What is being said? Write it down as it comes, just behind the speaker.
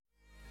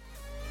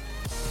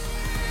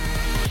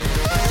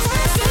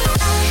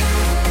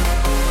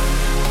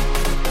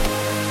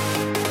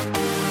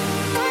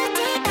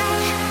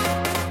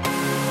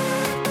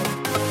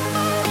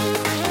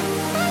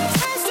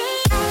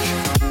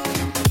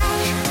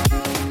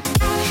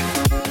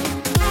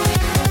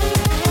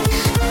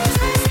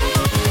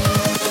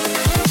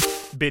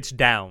Bitch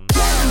down.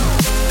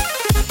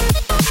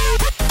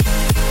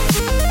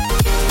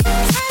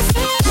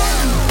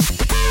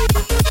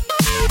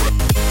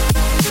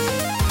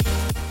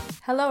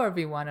 Hello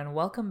everyone and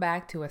welcome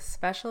back to a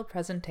special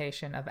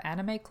presentation of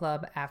Anime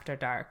Club After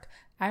Dark.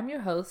 I'm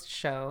your host,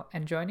 Sho,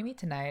 and joining me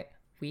tonight,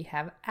 we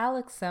have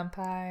Alex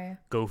Senpai.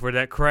 Go for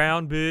that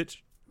crown, bitch.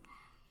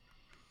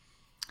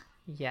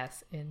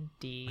 Yes,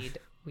 indeed.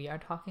 We are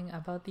talking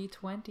about the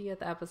 20th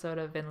episode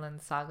of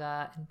Vinland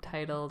Saga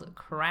entitled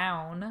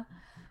Crown.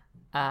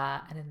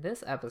 And in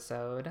this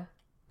episode,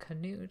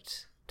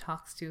 Canute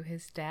talks to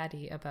his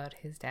daddy about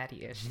his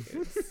daddy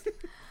issues.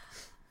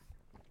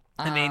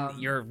 I mean,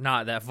 you're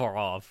not that far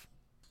off.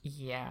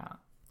 Yeah.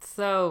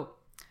 So,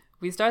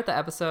 we start the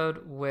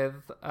episode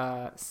with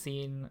a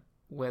scene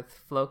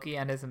with Floki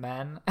and his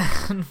men,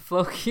 and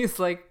Floki's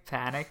like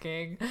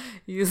panicking.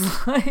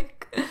 He's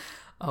like,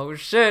 oh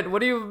shit, what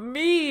do you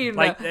mean?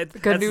 Like, that's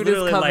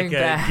literally like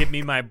a give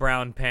me my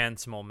brown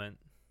pants moment.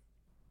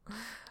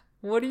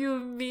 What do you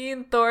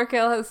mean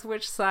Thorkel has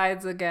switched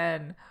sides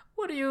again?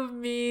 What do you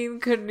mean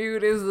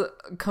Canute is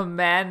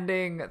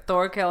commanding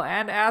Thorkel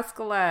and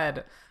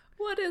Askeladd?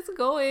 What is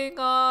going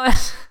on?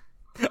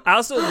 I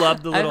also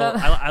love the little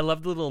I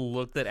love the little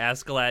look that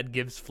Askeladd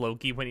gives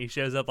Floki when he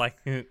shows up, like,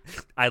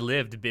 I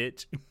lived,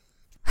 bitch.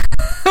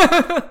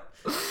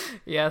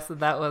 Yes,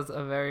 that was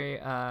a very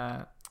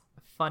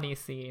funny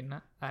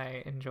scene.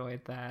 I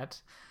enjoyed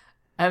that.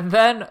 And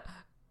then,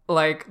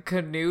 like,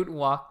 Canute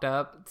walked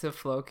up to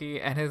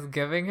Floki and is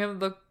giving him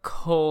the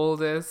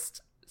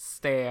coldest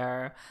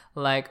stare.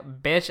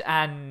 Like, bitch,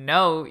 I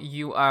know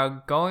you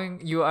are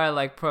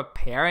like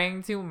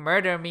preparing to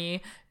murder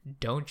me.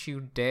 Don't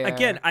you dare.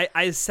 Again,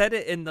 I said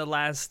it in the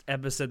last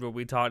episode where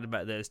we talked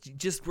about this.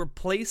 Just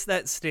replace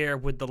that stare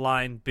with the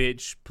line,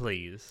 bitch,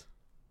 please.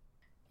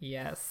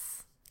 Yes.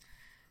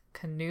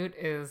 Canute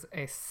is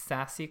a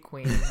sassy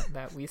queen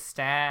that we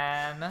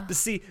stan. But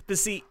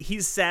see,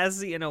 he's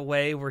sassy in a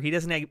way where he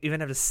doesn't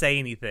even have to say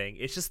anything.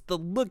 It's just the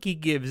look he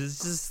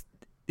gives.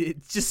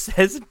 It just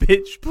says,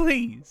 bitch,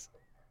 please.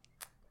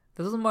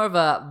 This is more of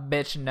a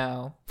bitch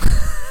no.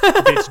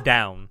 Bitch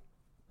down.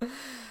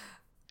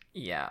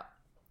 Yeah.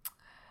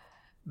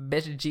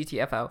 Bitch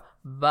GTFO.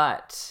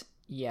 But,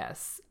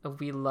 yes,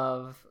 we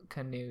love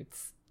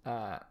Canute's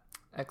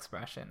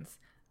expressions.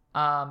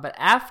 But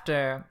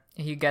after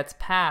he gets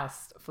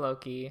past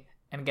Floki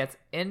and gets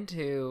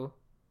into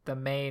the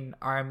main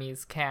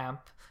army's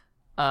camp,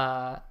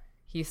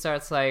 he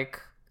starts,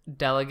 like,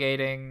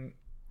 delegating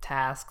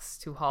tasks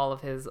to all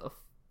of his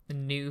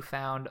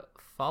newfound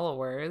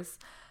followers.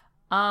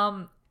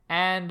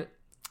 And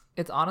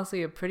it's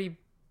honestly a pretty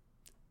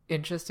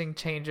interesting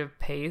change of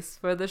pace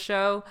for the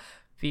show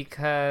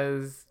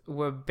because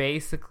we're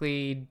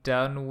basically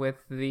done with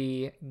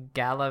the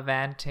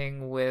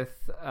gallivanting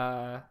with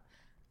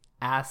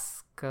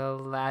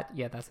Askeladd.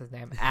 Yeah, that's his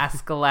name.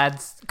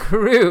 Askeladd's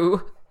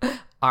crew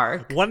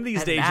arc. One of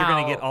these days you're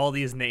going to get all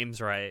these names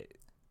right.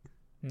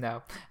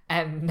 No.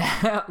 And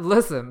now,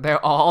 listen,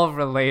 they're all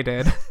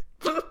related.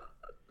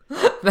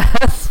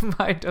 That's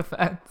my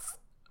defense.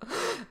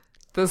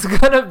 There's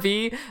gonna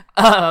be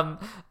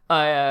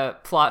a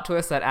plot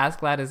twist that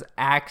Askeladd is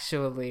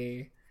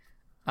actually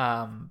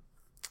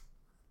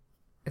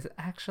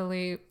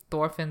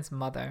Thorfinn's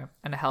mother,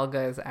 and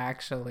Helga is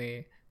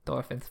actually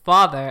Thorfinn's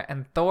father,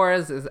 and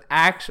Thor's is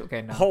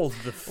actually Hold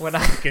the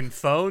fucking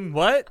phone.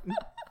 What?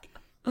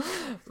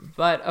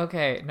 But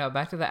okay, no,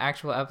 back to the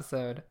actual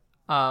episode.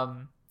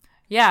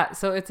 Yeah,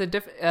 so it's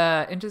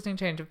a interesting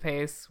change of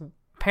pace.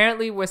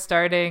 Apparently, we're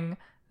starting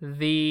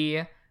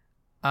the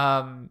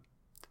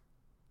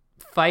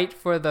fight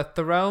for the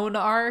throne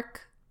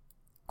arc? ?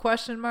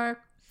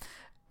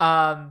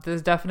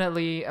 There's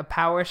definitely a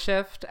power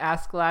shift.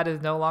 Askeladd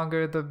is no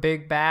longer the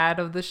big bad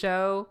of the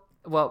show.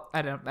 Well,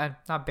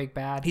 not big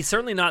bad. He's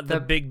certainly not the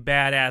big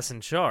badass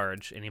in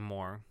charge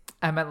anymore.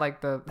 I meant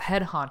like the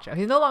head honcho.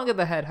 He's no longer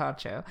the head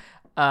honcho.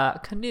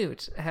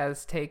 Canute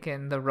has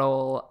taken the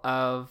role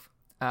of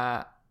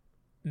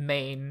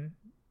main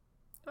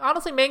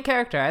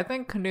character. I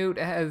think Canute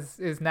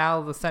is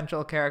now the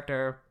central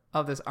character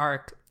of this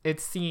arc, it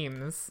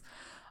seems.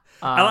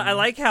 I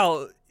like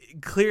how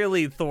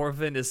clearly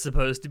Thorfinn is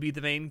supposed to be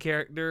the main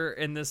character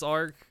in this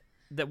arc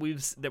that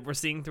we're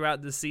seeing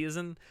throughout this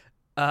season,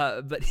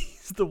 but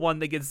he's the one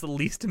that gets the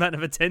least amount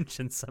of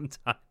attention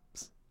sometimes.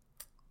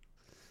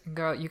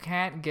 Girl, you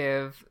can't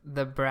give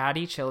the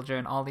bratty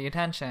children all the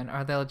attention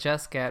or they'll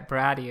just get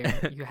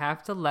brattier. You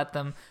have to let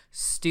them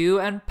stew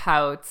and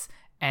pout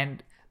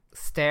and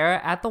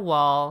stare at the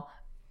wall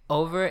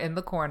over in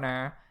the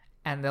corner,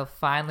 and they'll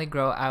finally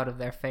grow out of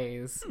their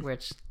phase,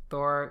 which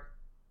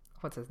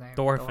what's his name?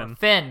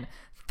 Thorfinn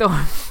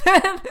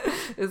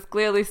is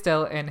clearly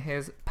still in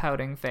his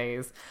pouting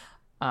phase.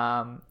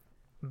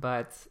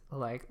 But,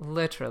 like,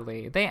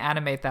 literally, they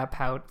animate that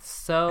pout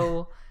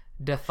so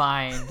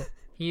defined.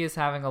 He is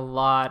having a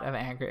lot of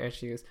anger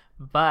issues,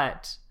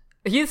 but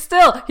he's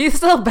still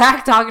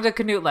back talking to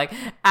Canute like,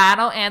 I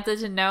don't answer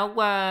to no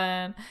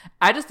one.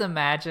 I just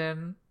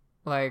imagine,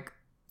 like,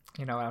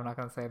 you know what, I'm not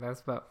going to say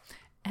this, but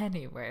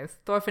Anyways,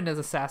 Thorfinn is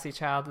a sassy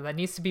child that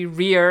needs to be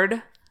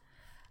reared.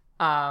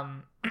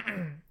 And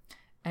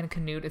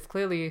Canute is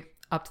clearly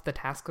up to the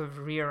task of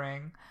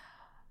rearing.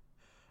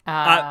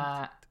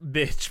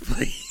 Bitch,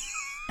 please.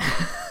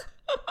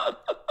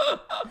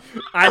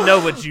 I know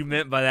what you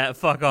meant by that.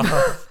 Fuck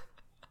off.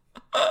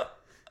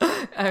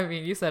 I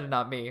mean, you said it,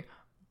 not me.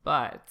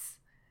 But,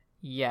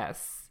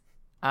 yes.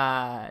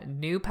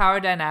 New power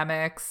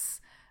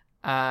dynamics.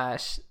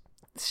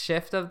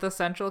 Shift of the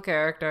central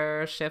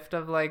character. Shift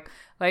of, like,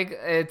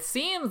 it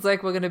seems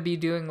like we're going to be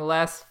doing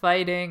less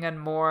fighting and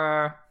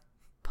more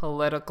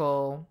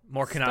political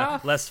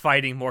stuff. Less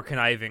fighting, more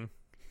conniving.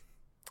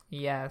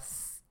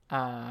 Yes.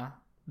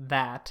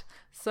 That.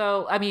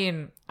 So, I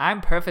mean,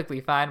 I'm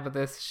perfectly fine with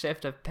this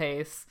shift of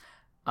pace.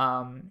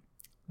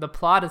 The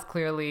plot is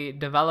clearly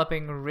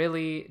developing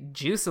really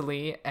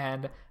juicily,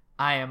 and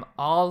I am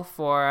all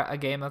for a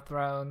Game of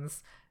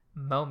Thrones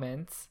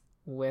moment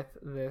with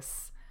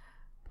this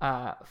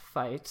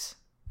fight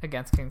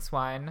against King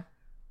Swine.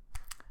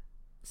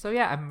 So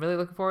yeah, I'm really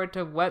looking forward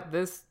to what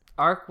this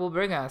arc will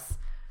bring us.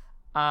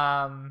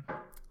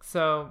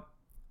 So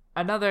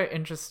another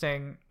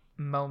interesting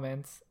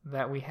moment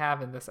that we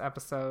have in this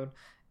episode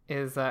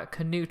is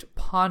Canute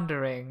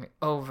pondering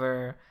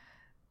over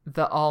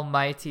the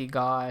almighty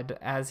God,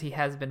 as he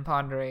has been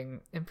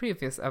pondering in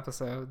previous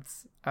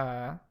episodes.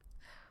 So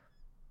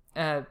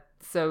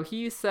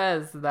he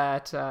says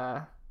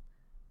that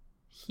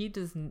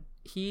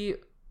he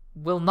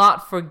will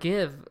not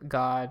forgive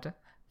God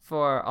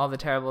for all the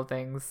terrible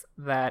things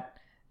that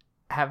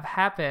have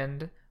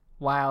happened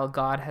while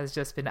God has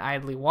just been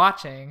idly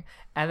watching.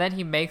 And then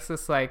he makes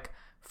this like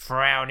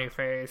frowny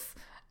face,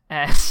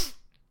 and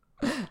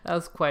that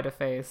was quite a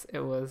face.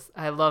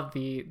 I love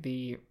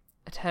the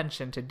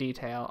attention to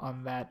detail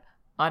on that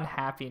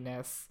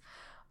unhappiness.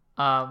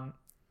 And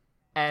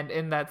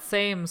in that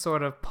same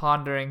sort of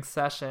pondering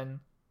session,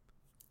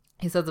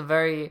 he says a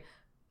very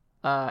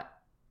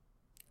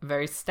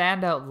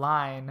standout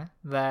line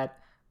that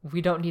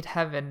we don't need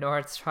heaven nor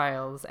its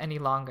trials any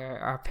longer.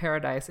 Our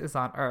paradise is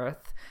on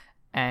earth.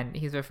 And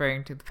he's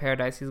referring to the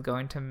paradise he's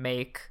going to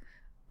make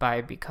by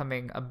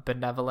becoming a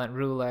benevolent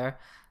ruler.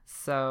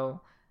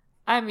 So,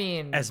 I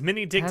mean, as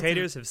many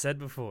dictators have said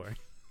before.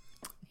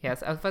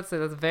 Yes, I was about to say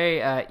that's very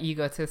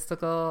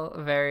egotistical,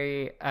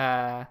 very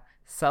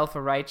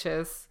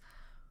self-righteous.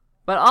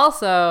 But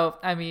also,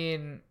 I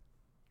mean,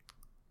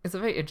 it's a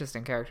very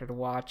interesting character to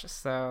watch.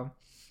 So,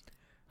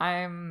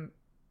 I'm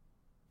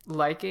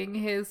liking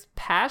his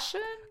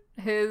passion,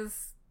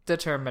 his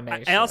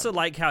determination. I also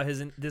like how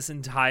this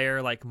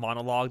entire like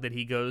monologue that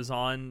he goes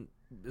on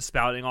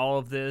spouting all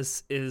of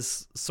this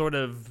is sort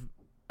of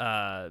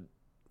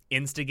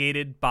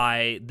instigated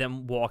by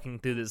them walking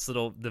through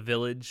the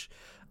village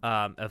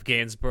of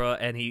Gainsborough,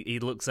 and he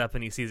looks up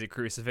and he sees a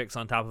crucifix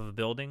on top of a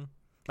building.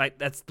 Like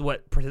that's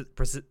what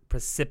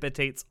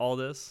precipitates all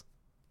this.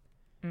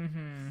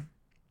 Mm-hmm.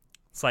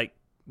 It's like,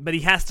 but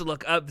he has to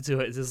look up to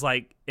it. It's just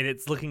like, and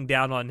it's looking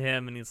down on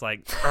him, and he's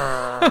like,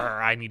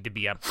 I need to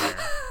be up there.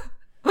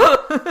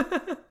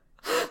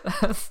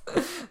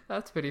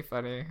 That's pretty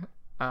funny.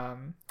 I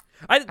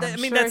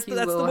mean, that's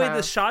the way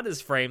the shot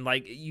is framed.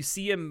 Like you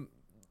see him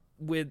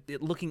with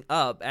it looking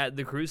up at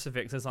the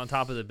crucifix that's on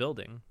top of the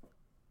building.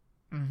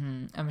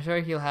 Mm-hmm. I'm sure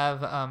he'll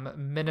have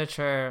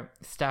miniature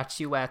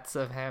statuettes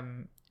of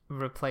him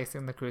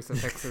replacing the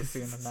crucifixes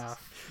soon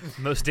enough.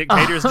 Most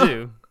dictators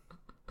do.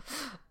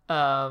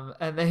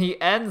 And then he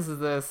ends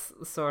this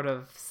sort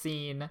of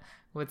scene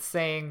with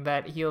saying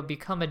that he'll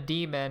become a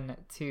demon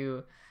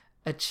to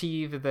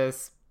achieve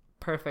this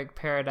perfect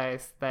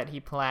paradise that he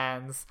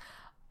plans,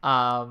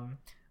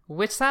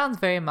 which sounds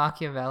very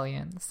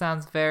Machiavellian,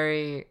 sounds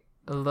very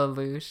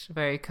Lelouch,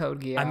 very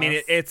Code Geass. I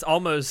mean, it's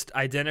almost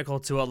identical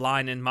to a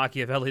line in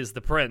Machiavelli's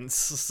The Prince,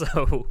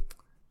 so...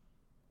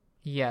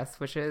 Yes,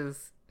 which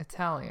is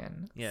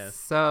Italian. Yes.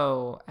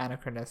 So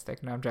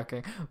anachronistic. No, I'm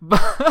joking.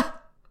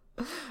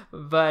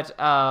 But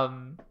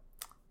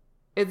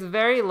it's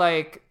very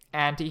like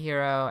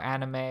anti-hero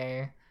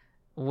anime,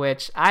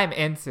 which I'm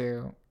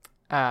into.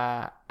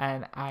 And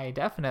I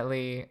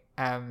definitely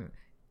am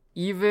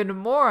even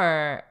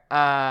more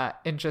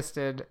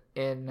interested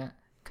in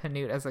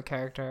Canute as a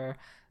character.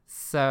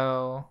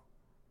 So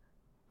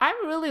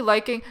I'm really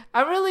liking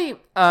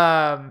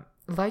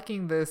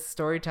this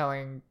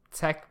storytelling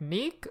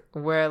technique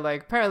where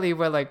like apparently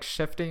we're like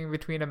shifting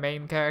between a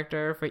main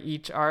character for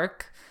each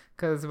arc.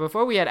 Because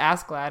before we had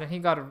Askeladd, and he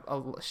got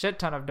a shit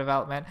ton of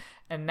development,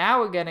 and now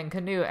we're getting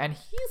Canute, and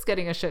he's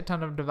getting a shit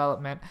ton of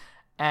development,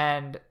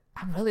 and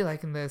I'm really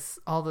liking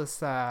all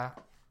this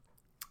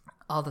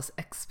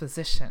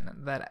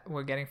exposition that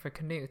we're getting for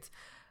Canute,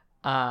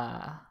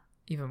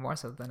 even more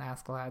so than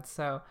Askeladd.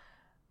 So,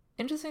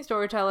 interesting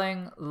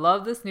storytelling.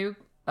 Love this new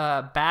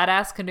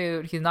badass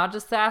Canute. He's not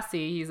just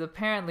sassy. He's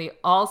apparently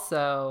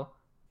also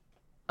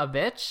a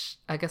bitch.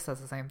 I guess that's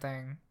the same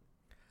thing.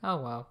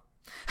 Oh well.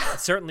 It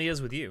certainly is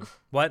with you.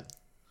 What?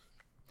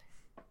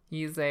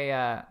 He's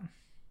not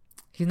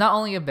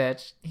only a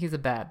bitch, he's a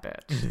bad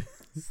bitch.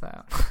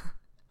 So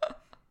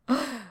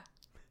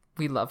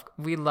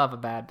we love a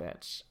bad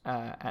bitch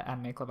at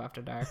Anime Club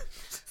After Dark.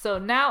 So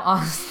now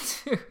on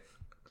to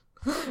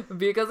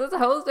because it's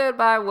hosted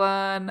by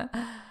one.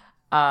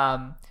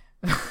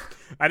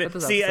 I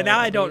didn't see. Now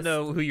I don't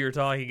know who you're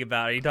talking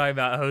about. Are you talking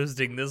about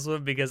hosting this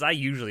one? Because I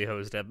usually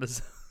host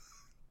episodes.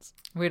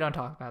 We don't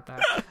talk about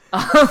that.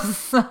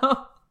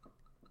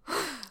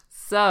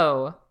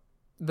 So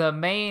the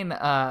main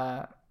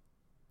part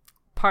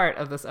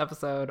of this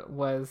episode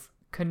was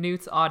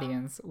Canute's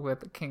audience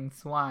with King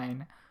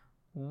Swine,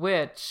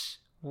 which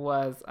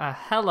was a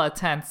hella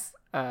tense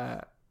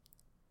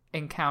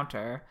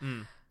encounter.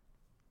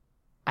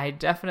 I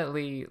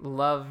definitely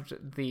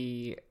loved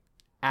the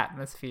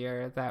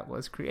atmosphere that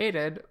was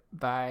created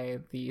by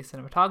the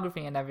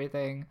cinematography and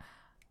everything.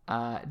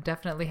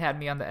 Definitely had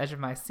me on the edge of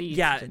my seat.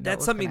 Yeah,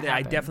 that's something that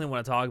I definitely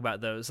want to talk about,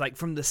 though. It's like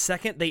from the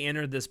second they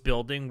enter this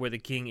building where the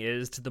king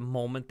is to the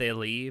moment they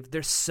leave,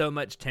 there's so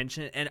much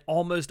tension, and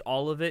almost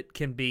all of it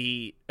can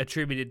be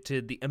attributed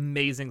to the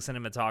amazing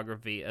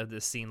cinematography of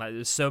this scene. Like,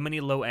 there's so many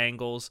low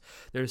angles,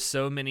 there's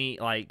so many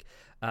like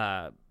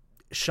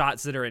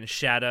shots that are in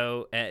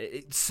shadow.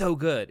 It's so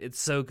good. It's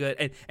so good,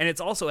 and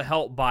it's also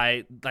helped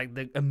by like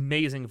the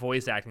amazing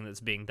voice acting that's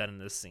being done in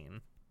this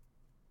scene.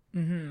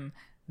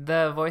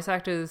 The voice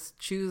actors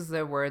choose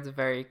their words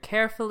very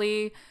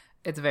carefully.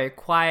 It's very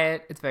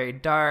quiet. It's very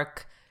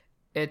dark.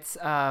 It's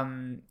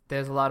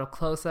there's a lot of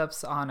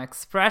close-ups on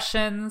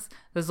expressions.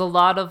 There's a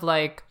lot of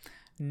like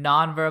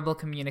nonverbal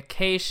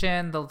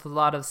communication. There's a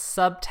lot of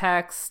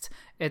subtext.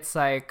 It's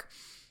like,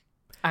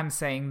 I'm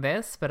saying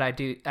this, but I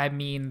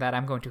mean that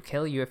I'm going to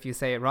kill you if you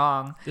say it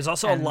wrong. There's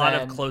also a lot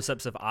of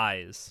close-ups of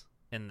eyes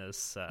in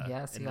this.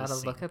 Yes, you gotta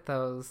look at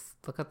those.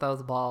 Look at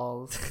those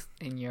balls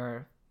in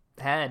your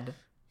head.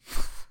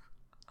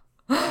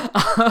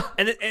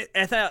 And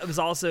I thought it was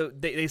also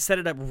they set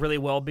it up really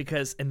well,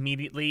 because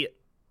immediately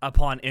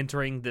upon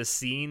entering this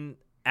scene,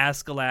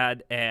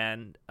 Askeladd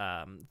and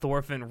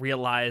Thorfinn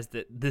realize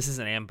that this is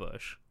an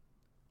ambush.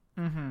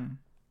 And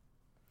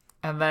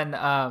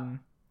then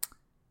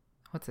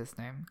what's his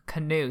name?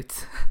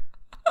 Canute.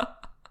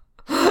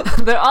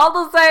 They're all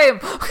the same.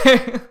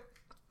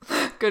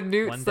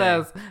 Canute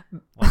says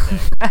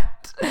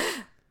that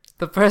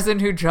the person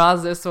who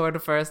draws their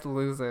sword first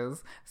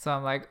loses. So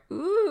I'm like,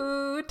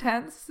 ooh,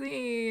 tense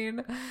scene.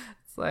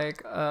 It's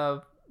like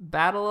a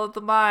battle of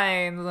the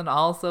minds and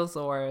also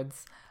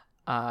swords.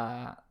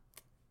 Love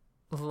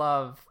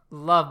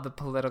the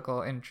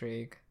political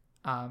intrigue.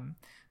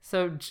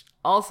 So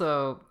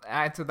also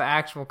add to the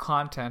actual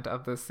content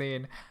of the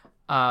scene.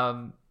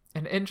 An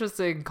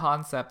interesting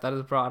concept that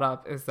is brought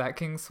up is that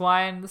King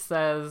Swine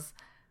says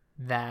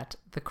that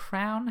the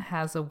crown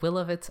has a will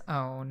of its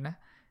own,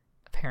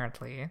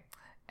 apparently.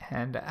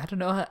 And I don't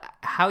know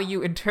how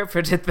you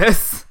interpreted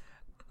this.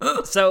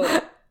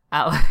 So,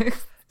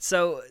 Alex.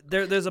 So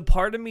there's a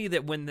part of me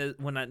that when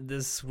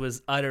this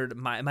was uttered,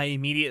 my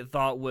immediate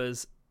thought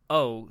was,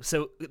 oh,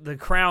 so the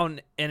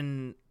crown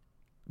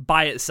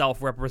by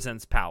itself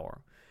represents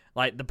power.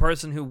 Like, the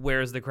person who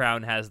wears the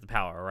crown has the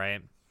power,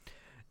 right?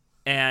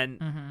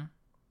 And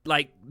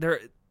like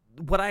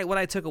what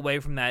I took away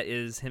from that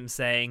is him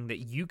saying that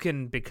you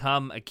can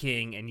become a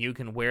king and you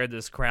can wear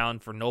this crown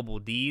for noble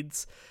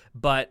deeds,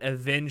 but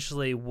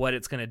eventually what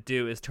it's going to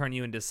do is turn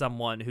you into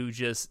someone who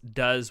just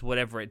does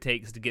whatever it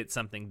takes to get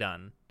something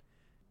done,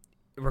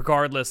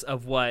 regardless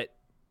of what,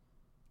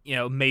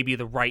 may be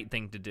the right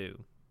thing to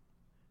do.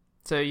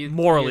 So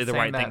morally the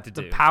right thing to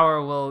do. The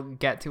power will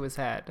get to his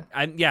head.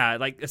 Yeah,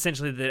 like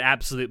essentially the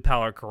absolute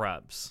power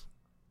corrupts.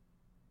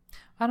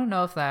 I don't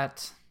know if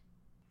that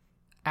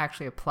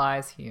actually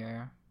applies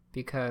here,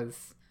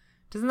 because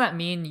doesn't that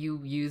mean you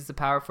use the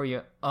power for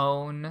your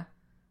own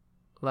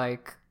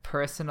like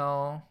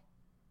personal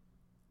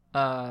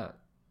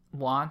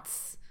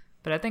wants?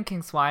 But I think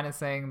King Swine is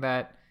saying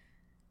that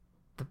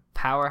the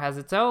power has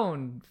its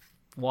own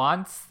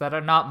wants that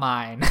are not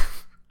mine.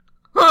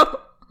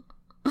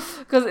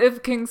 Because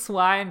if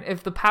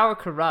the power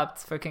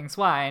corrupts for King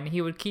Swine,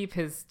 he would keep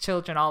his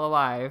children all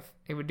alive.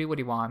 He would do what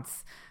he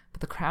wants. But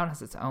the crown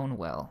has its own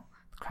will.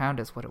 The crown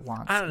does what it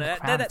wants. I don't know. The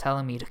crown is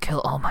telling me to kill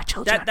all my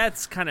children.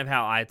 That's kind of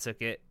how I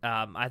took it.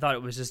 I thought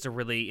it was just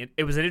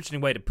it was an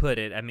interesting way to put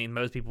it. I mean,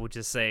 most people would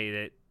just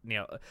say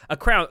that, a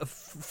crown,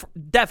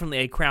 definitely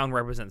a crown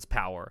represents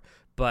power.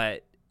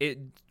 But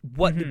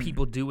what do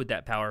people do with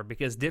that power?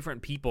 Because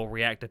different people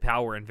react to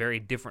power in very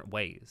different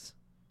ways.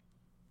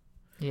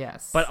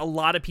 Yes. But a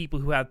lot of people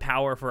who have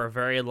power for a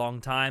very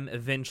long time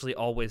eventually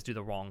always do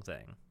the wrong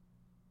thing.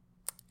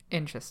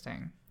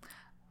 Interesting.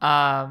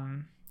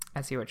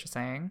 I see what you're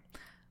saying.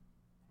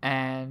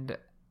 And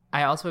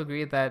I also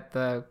agree that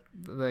the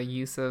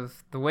use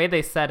of the way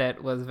they said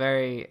it was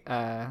very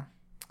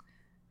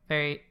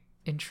very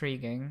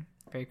intriguing,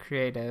 very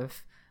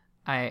creative.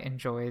 I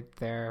enjoyed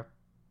their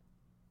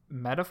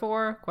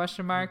metaphor ?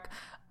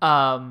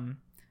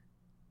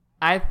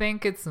 I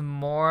think it's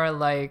more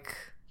like,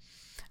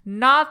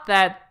 not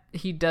that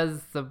he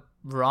does the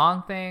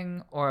wrong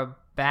thing or a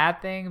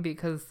bad thing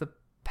because the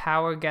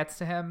power gets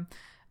to him.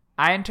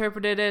 I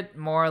interpreted it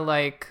more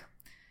like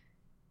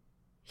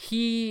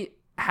he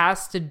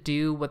has to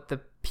do what the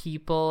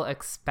people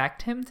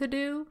expect him to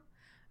do.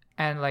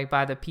 And like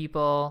by the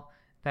people,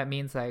 that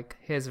means like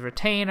his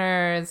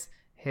retainers,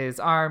 his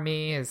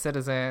army, his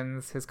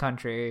citizens, his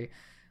country.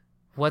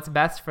 What's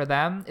best for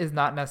them is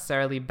not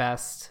necessarily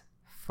best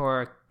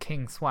for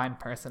King Swine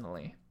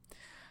personally.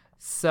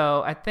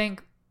 So I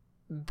think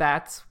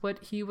that's what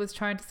he was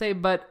trying to say,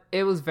 but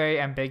it was very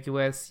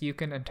ambiguous. You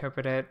can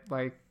interpret it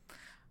like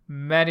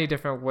many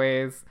different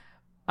ways,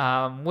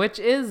 which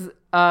is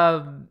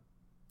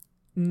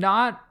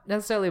not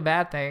necessarily a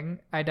bad thing.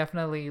 I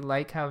definitely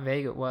like how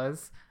vague it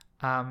was,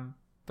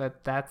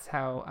 but that's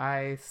how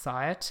I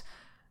saw it.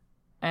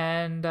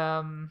 And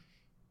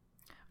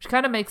which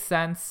kind of makes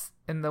sense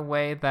in the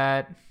way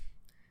that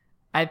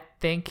I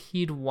think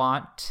he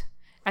wants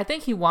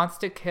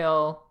to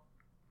kill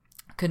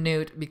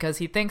Canute because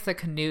he thinks that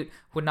Canute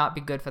would not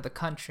be good for the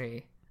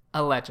country,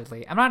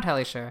 allegedly. I'm not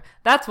entirely sure.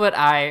 That's what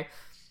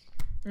I'm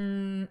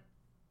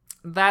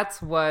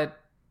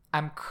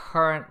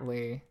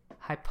currently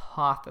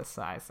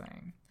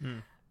hypothesizing.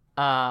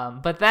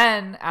 But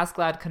then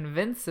Askeladd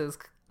convinces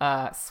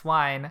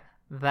Swine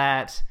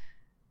that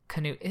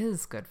Canute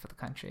is good for the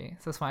country.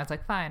 So Swine's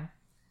like, fine,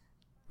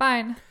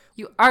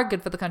 you are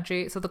good for the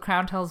country, so the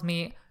crown tells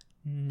me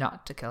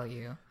not to kill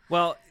you.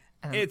 Well,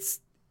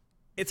 it's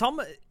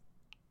almost,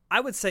 I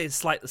would say it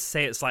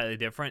slightly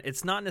different.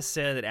 It's not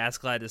necessarily that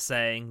Askeladd is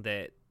saying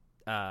that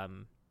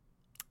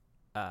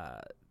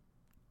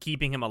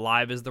keeping him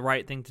alive is the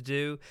right thing to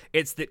do.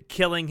 It's that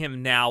killing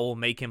him now will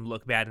make him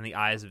look bad in the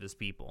eyes of his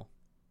people.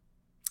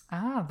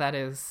 That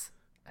is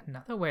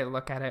another way to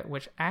look at it,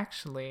 which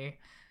actually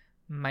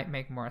might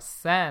make more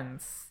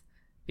sense,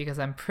 because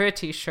I'm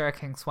pretty sure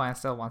King Swine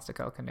still wants to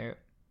kill Canute.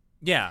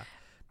 Yeah.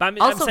 But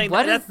I'm also, saying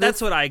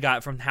that's what I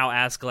got from how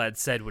Askeladd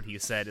said what he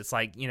said. It's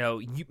like,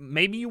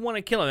 maybe you want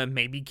to kill him, and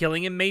maybe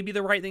killing him may be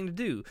the right thing to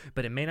do,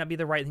 but it may not be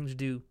the right thing to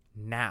do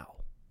now.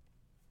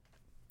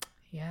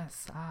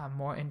 Yes,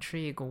 more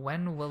intrigue.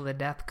 When will the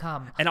death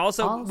come? And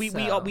also, we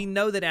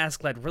know that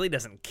Askeladd really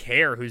doesn't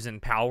care who's in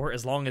power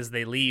as long as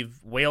they leave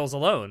Wales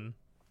alone.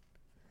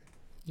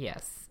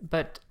 Yes,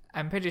 but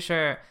I'm pretty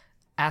sure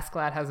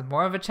Askeladd has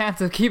more of a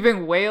chance of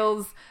keeping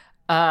Wales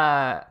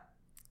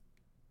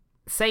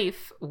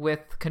safe with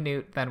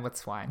Canute than with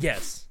Swine.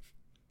 Yes.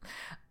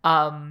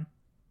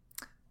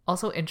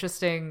 Also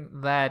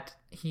interesting that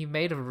he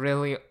made a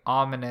really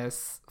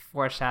ominous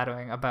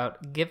foreshadowing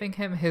about giving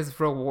him his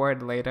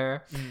reward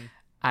later.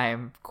 I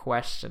am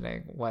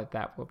questioning what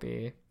that will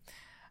be.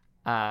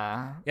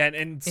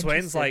 And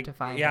Swine's like,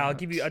 yeah, I'll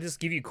just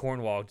give you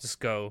Cornwall. Just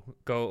go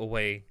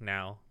away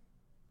now.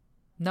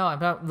 No, I'm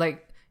not.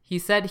 Like, he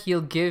said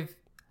he'll give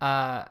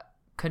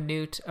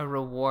Canute a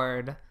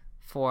reward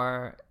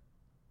for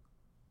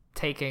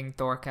taking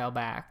Thorkel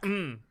back.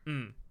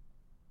 And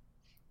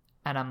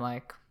I'm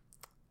like,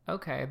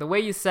 okay, the way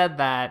you said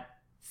that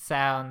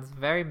sounds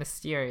very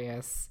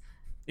mysterious.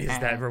 Is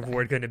that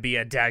reward going to be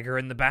a dagger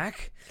in the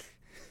back?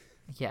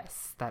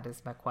 Yes, that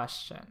is my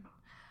question.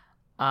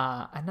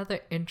 Another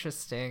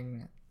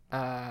interesting,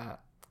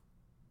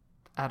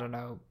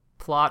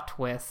 plot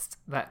twist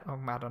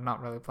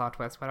not really plot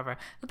twist, whatever.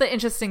 But the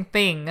interesting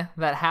thing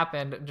that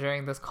happened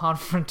during this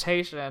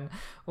confrontation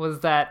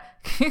was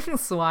that King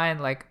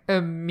Swine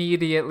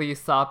immediately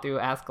saw through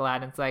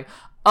Askeladd and it's like,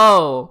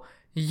 oh,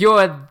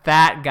 you're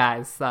that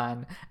guy's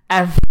son.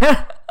 And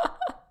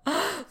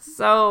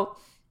so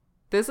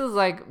this is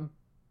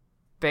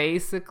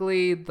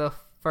basically the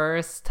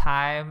first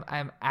time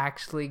I'm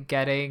actually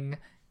getting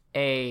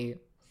a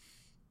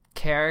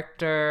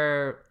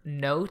character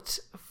note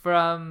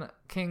from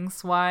King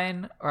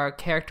Swine, or a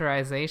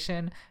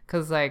characterization,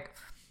 because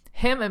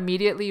him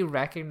immediately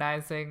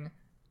recognizing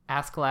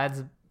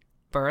Askeladd's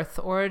birth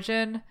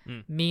origin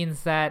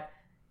means that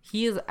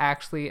he is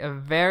actually a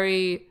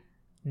very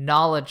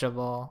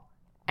knowledgeable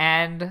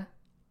and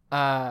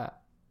not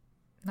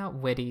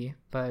witty,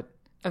 but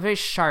a very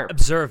sharp,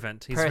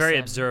 observant. He's person. Very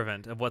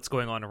observant of what's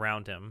going on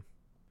around him.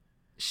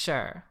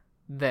 Sure,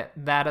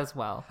 that as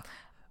well.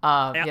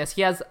 Yeah. Yes,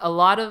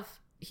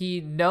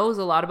 he knows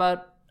a lot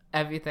about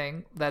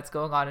everything that's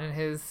going on in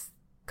his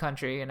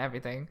country and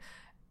everything.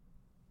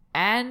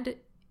 And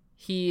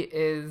he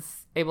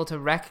is able to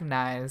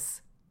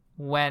recognize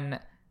when,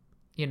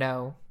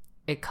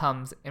 it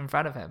comes in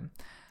front of him.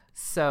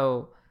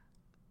 So,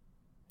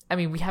 I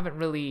mean, we haven't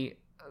really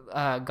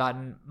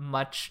gotten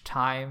much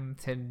time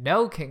to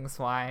know King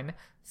Swine,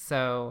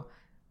 so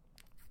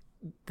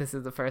this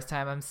is the first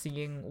time I'm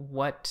seeing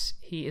what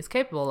he is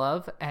capable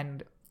of,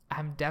 and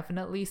I'm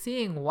definitely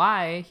seeing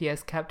why he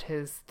has kept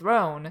his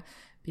throne,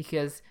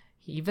 because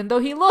even though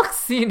he looks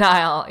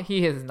senile,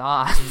 he is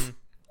not.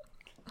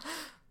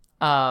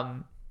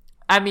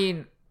 I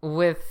mean,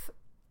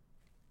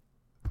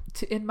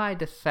 in my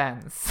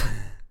defense,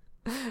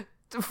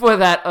 for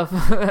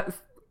that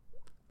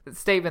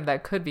statement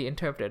that could be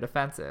interpreted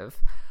offensive,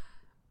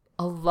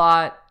 a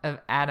lot of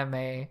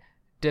anime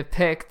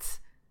depict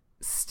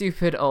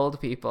stupid old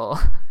people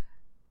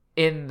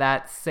in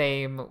that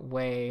same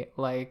way.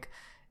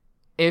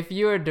 If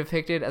you are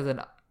depicted as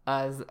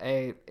as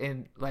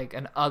an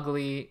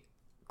ugly,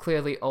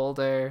 clearly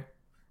older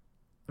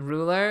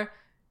ruler,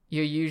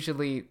 you're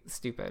usually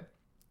stupid.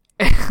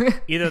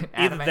 Either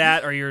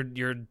that or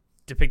you're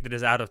depicted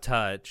as out of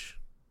touch.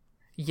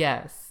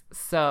 Yes.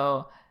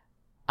 So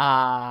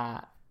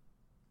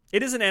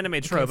it is an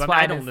anime trope. King I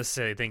Swine don't is-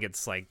 necessarily think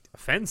it's like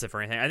offensive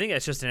or anything. I think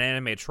it's just an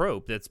anime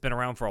trope that's been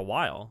around for a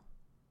while.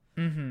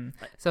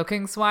 So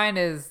King Swine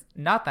is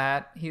not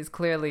that. He's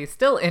clearly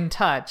still in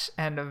touch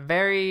and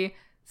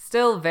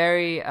still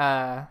very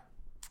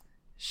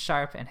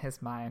sharp in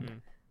his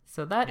mind.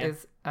 So that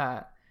is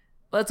well,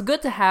 it's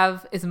good to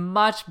have. It's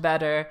much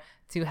better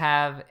to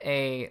have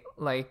a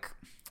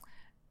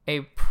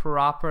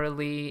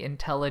properly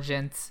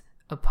intelligent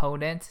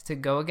opponent to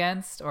go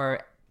against,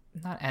 or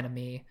not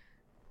enemy,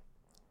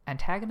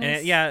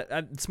 antagonist.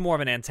 It's more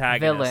of an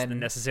antagonist Villain. than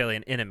necessarily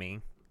an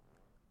enemy.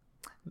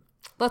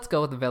 Let's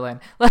go with the villain.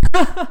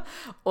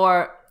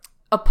 Or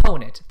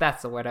opponent.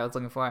 That's the word I was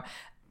looking for.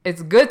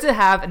 It's good to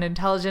have an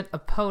intelligent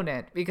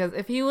opponent, because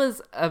if he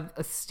was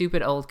a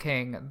stupid old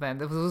king, then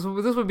this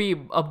would be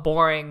a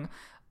boring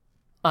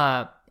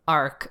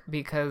arc,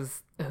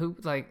 because you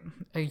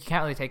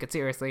can't really take it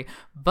seriously.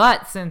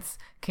 But since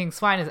King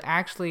Swine is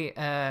actually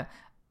a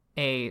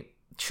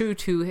true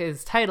to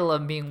his title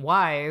of being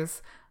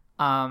wise,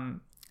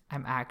 I'm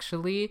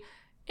actually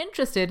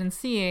interested in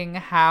seeing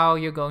how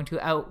you're going to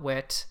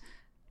outwit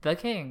the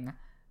king.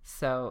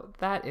 So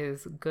that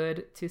is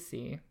good to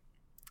see.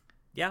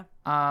 Yeah.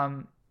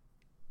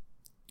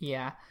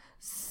 Yeah.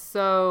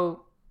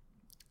 So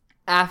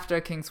after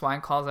King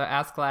Swine calls out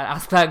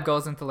Askeladd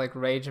goes into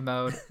rage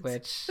mode,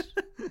 which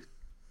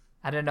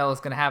I didn't know was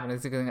gonna happen.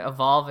 Is he gonna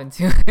evolve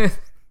into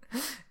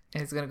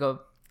he's gonna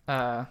go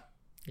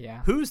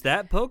yeah. Who's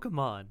that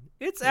Pokemon?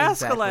 It's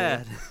Exactly.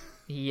 Askeladd.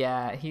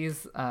 Yeah,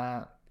 he's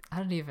what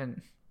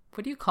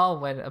do you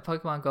call when a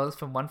Pokemon goes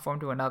from one form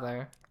to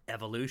another?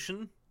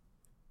 Evolution?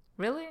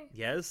 Really?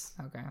 Yes.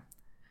 Okay.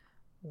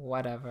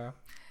 Whatever.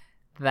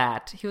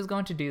 That. He was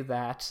going to do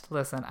that.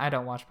 Listen, I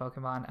don't watch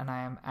Pokemon, and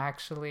I am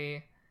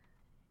actually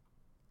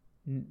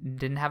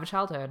didn't have a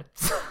childhood.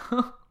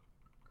 So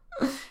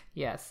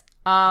yes.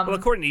 Well,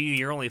 according to you,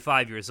 you're only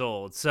 5 years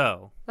old,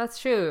 so That's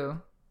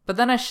true. But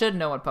then I should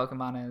know what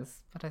Pokemon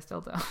is, but I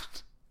still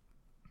don't.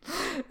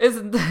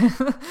 Isn't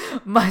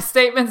my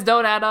statements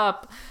don't add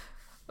up.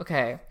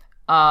 Okay.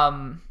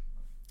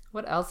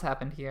 What else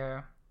happened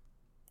here?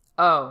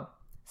 Oh,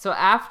 so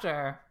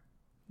after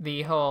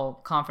the whole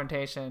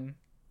confrontation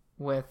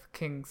with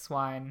King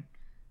Swine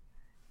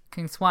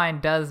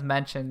does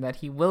mention that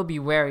he will be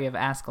wary of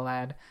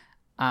Askeladd,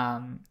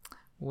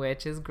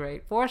 which is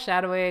great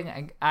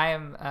foreshadowing. I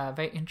am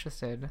very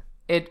interested.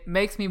 It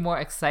makes me more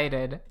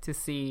excited to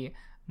see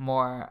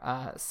more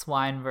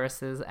Swine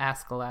versus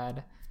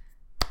Askeladd,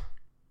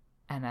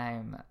 and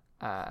I'm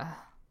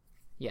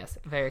yes,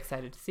 very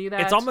excited to see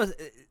that.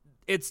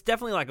 It's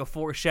definitely like a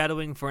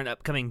foreshadowing for an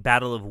upcoming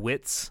battle of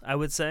wits, I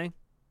would say.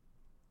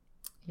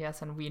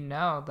 Yes, and we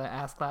know that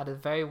Askeladd is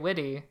very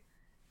witty,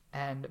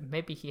 and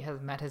maybe he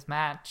has met his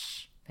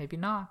match, maybe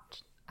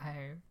not.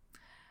 I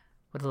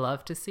would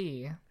love to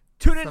see.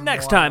 Tune in some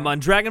next more. time on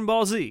Dragon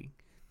Ball Z.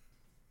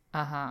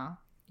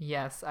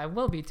 Yes, I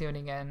will be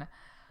tuning in.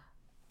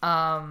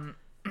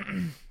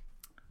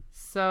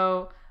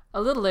 So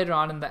a little later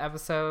on in the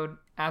episode,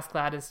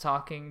 Askeladd is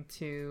talking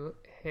to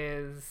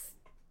his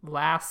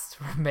one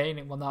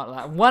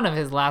of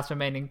his last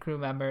remaining crew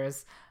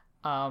members,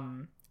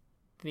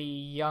 the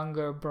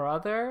younger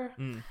brother.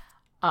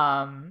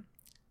 And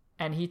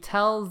he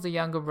tells the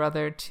younger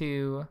brother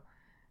to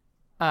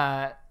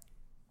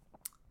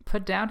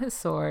put down his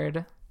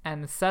sword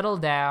and settle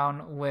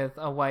down with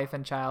a wife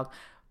and child,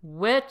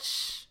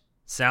 which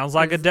sounds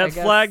like a I death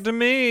guess- flag to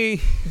me.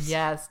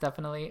 yes,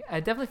 definitely.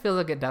 It definitely feels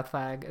like a death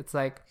flag. It's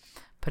like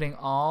putting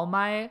all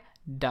my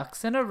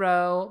ducks in a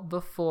row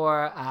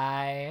before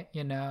I,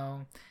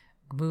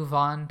 move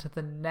on to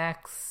the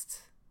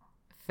next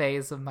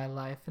phase of my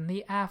life in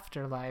the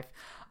afterlife.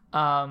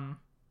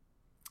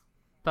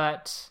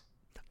 But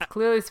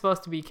clearly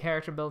supposed to be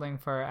character building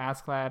for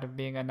Askeladd of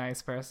being a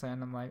nice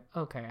person. I'm like,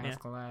 okay,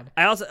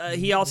 Askeladd.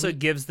 He also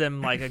gives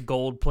them like a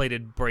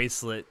gold-plated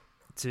bracelet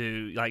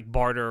to like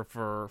barter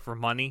for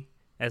money.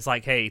 It's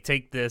like, hey,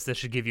 take this. This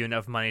should give you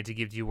enough money to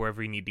give you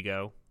wherever you need to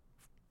go.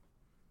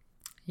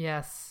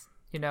 Yes.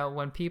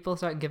 When people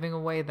start giving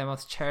away their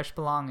most cherished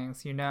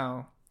belongings, you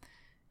know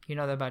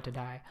they're about to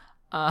die.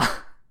 So,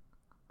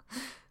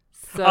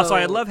 Also,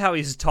 I love how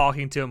he's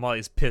talking to him while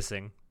he's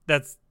pissing.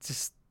 That's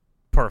just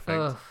perfect.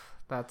 Ugh,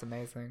 that's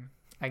amazing.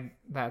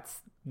 That's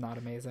not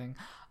amazing.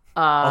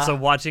 Also,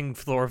 watching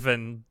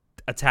Thorfinn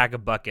attack a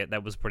bucket,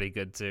 that was pretty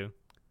good too.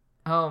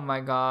 Oh my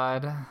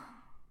god.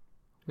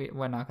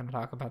 We're not going to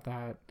talk about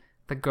that.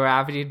 The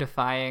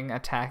gravity-defying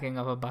attacking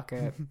of a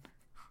bucket.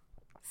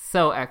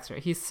 So extra.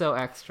 He's so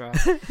extra.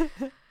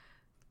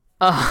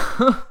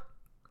 But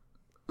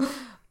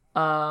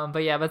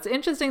it's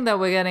interesting that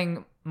we're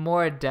getting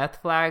more death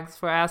flags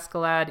for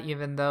Askeladd,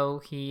 even though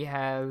he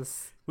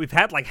has... We've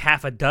had like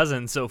half a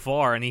dozen so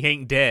far, and he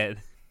ain't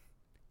dead.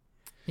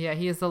 Yeah,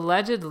 he has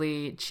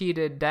allegedly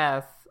cheated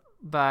death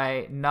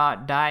by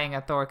not dying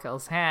at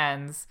Thorkel's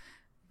hands,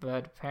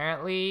 but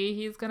apparently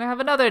he's gonna have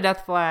another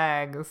death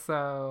flag,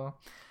 so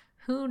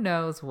who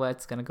knows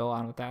what's gonna go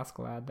on with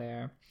Askeladd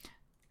there.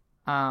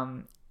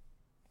 And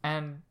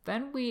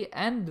then we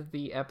end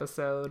the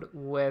episode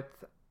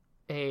with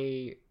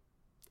a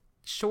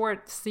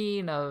short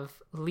scene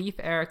of Leif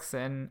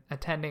Erikson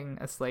attending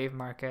a slave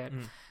market,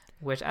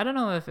 which I don't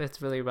know if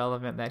it's really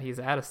relevant that he's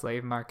at a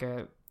slave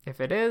market. If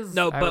it is,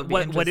 no, but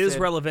what is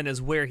relevant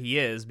is where he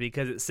is,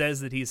 because it says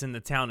that he's in the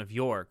town of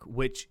York,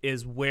 which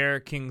is where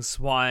King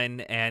Swine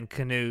and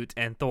Canute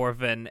and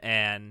Thorfinn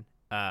and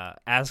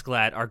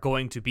Askeladd are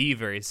going to be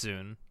very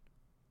soon.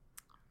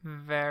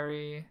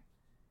 Very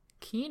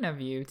keen of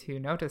you to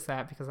notice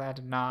that, because I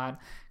did not,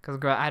 because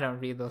I don't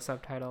read those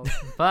subtitles.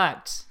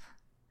 But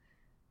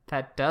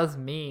that does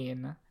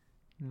mean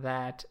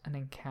that an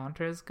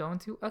encounter is going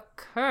to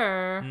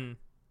occur.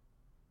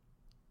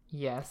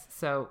 Yes,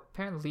 so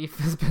apparently Leif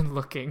has been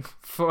looking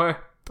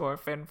for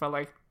Thorfinn for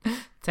like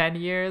 10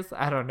 years.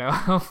 I don't know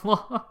how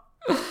long.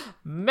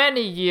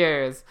 Many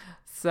years.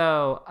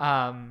 So,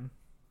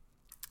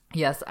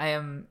 yes, I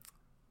am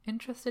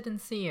interested in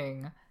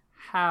seeing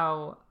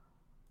how,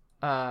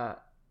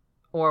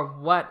 or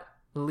what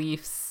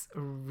Leif's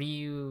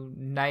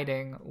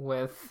reuniting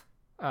with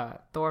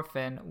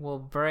Thorfinn will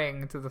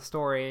bring to the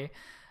story.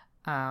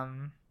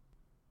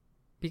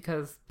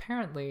 Because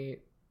apparently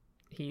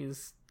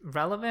he's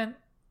relevant?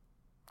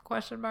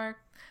 Question mark.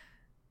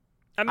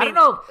 I mean, I don't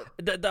know.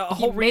 The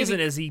whole reason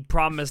is he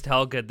promised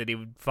Helga that he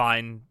would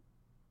find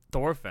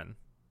Thorfinn.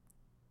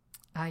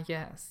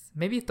 Yes.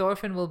 Maybe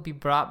Thorfinn will be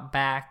brought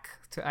back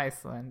to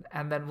Iceland,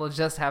 and then we'll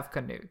just have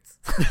Canutes.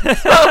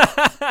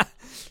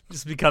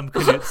 Just become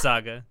Canute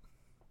Saga.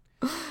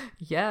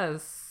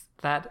 Yes,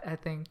 that I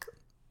think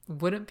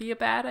wouldn't be a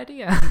bad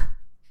idea.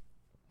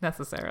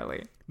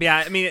 Necessarily. Yeah,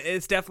 I mean,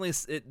 it's definitely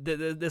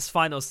this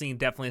final scene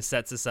definitely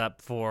sets us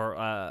up for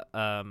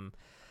a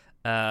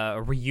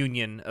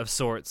reunion of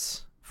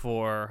sorts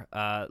for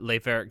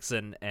Leif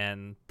Erikson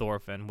and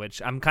Thorfinn, which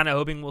I'm kind of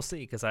hoping we'll see,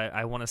 because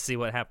I want to see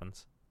what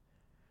happens.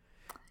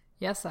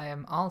 Yes, I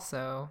am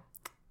also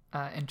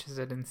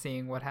interested in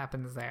seeing what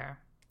happens there.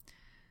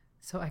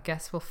 So I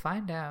guess we'll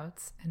find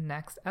out in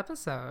next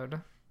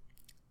episode.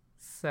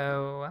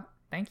 So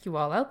thank you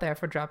all out there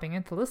for dropping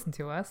in to listen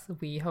to us.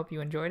 We hope you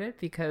enjoyed it,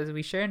 because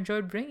we sure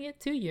enjoyed bringing it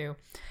to you.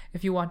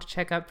 If you want to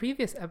check out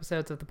previous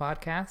episodes of the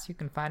podcast, you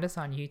can find us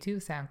on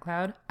YouTube,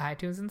 SoundCloud,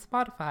 iTunes, and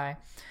Spotify.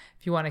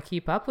 If you want to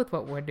keep up with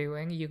what we're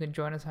doing, you can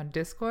join us on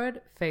Discord,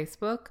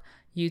 Facebook,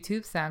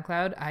 YouTube,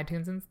 SoundCloud,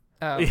 iTunes, and...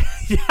 Oh,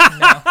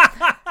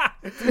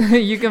 no.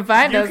 You can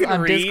find us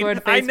on read.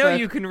 Discord, Facebook, I know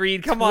you can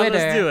read. Come Twitter, on,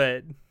 let's do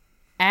it.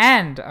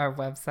 And our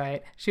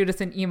website. Shoot us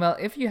an email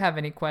if you have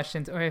any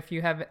questions, or if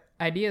you have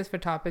ideas for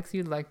topics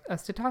you'd like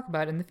us to talk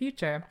about in the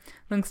future.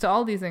 Links to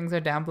all these things are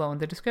down below in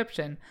the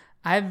description.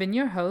 I've been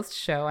your host,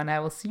 Sho, and I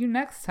will see you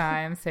next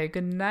time. Say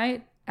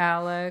goodnight,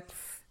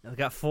 Alex. We've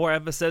got 4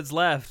 episodes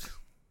left.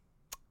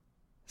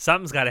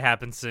 Something's got to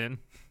happen soon.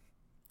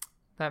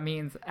 That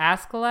means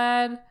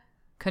Askeladd,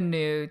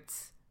 Canute,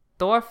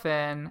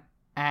 Thorfinn,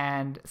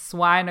 and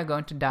Swine are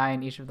going to die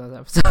in each of those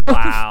episodes.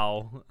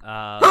 Wow.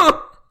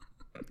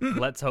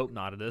 Let's hope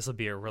not. This will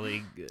be a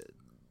really good...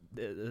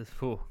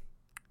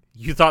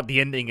 You thought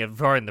the ending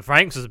of Roaring the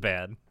Franks was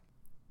bad.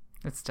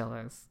 It still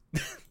is.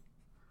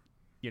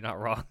 You're not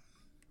wrong.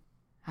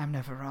 I'm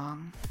never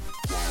wrong.